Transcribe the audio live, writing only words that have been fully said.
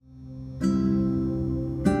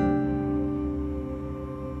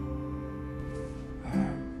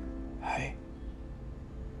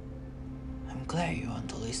you want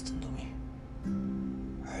to listen to me?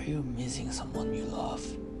 Are you missing someone you love?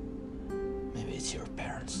 Maybe it's your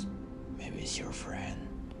parents, maybe it's your friend,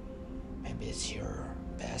 maybe it's your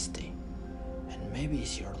bestie, and maybe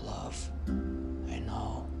it's your love. I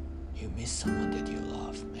know you miss someone that you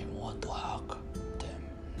love and want to hug them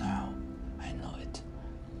now. I know it.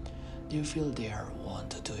 Do you feel they want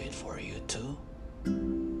to do it for you too?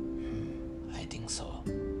 I think so.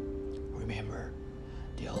 Remember,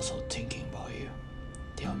 they're also thinking about you.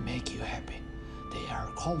 They'll make you happy. They are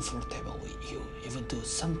comfortable with you, even though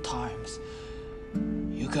sometimes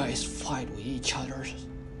you guys fight with each other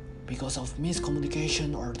because of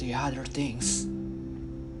miscommunication or the other things.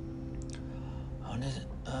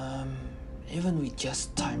 Even with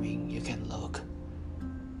just timing, you can look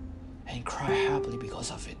and cry happily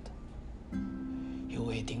because of it. You're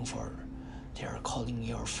waiting for they're calling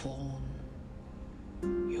your phone.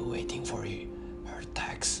 You're waiting for her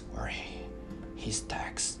text or his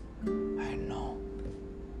text. I know.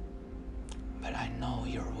 But I know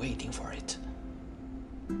you're waiting for it.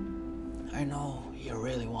 I know you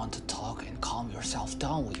really want to talk and calm yourself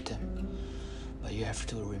down with them. But you have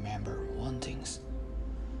to remember one thing.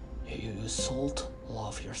 You should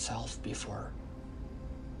love yourself before.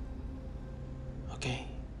 Okay?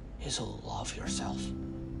 You should love yourself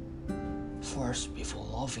first before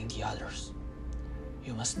loving the others.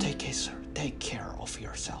 You must take care of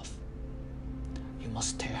yourself. You must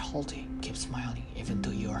stay healthy, keep smiling, even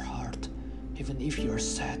though you're hurt, even if you're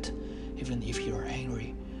sad, even if you're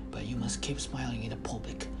angry, but you must keep smiling in the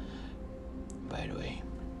public. By the way,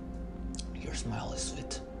 your smile is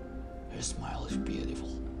sweet. Your smile is beautiful.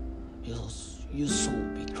 You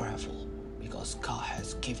should be grateful because God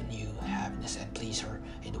has given you happiness and pleasure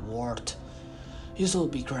in the world. You should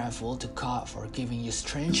be grateful to God for giving you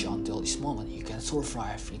strength until this moment. You can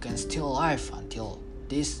survive, you can still alive until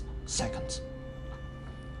this second.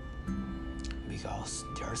 Because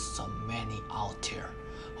there's so many out there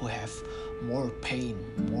who have more pain,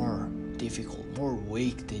 more difficult, more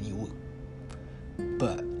weak than you,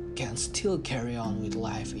 but can still carry on with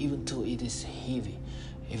life even though it is heavy,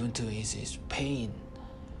 even though it is pain.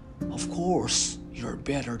 Of course, you're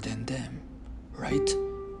better than them, right?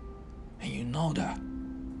 And you know that.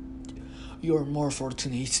 You're more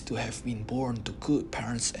fortunate to have been born to good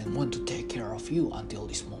parents and want to take care of you until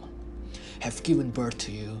this moment. Have given birth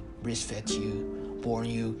to you, breastfed you, born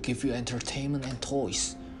you, give you entertainment and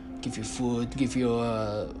toys, give you food, give you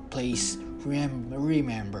a place.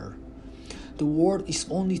 Remember, the world is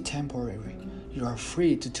only temporary. You are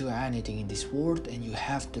free to do anything in this world and you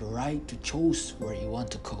have the right to choose where you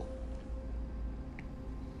want to go.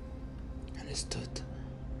 Understood?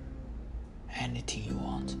 Anything you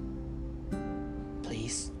want.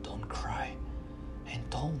 Please don't cry and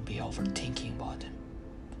don't be overthinking about them.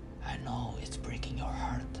 I know it's breaking your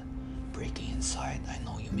heart, breaking inside. I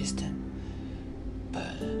know you miss them.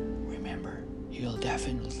 But remember, you'll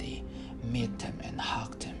definitely meet them and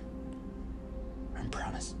hug them. I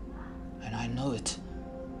promise. And I know it.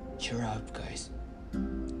 Cheer up, guys.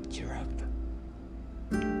 Cheer up.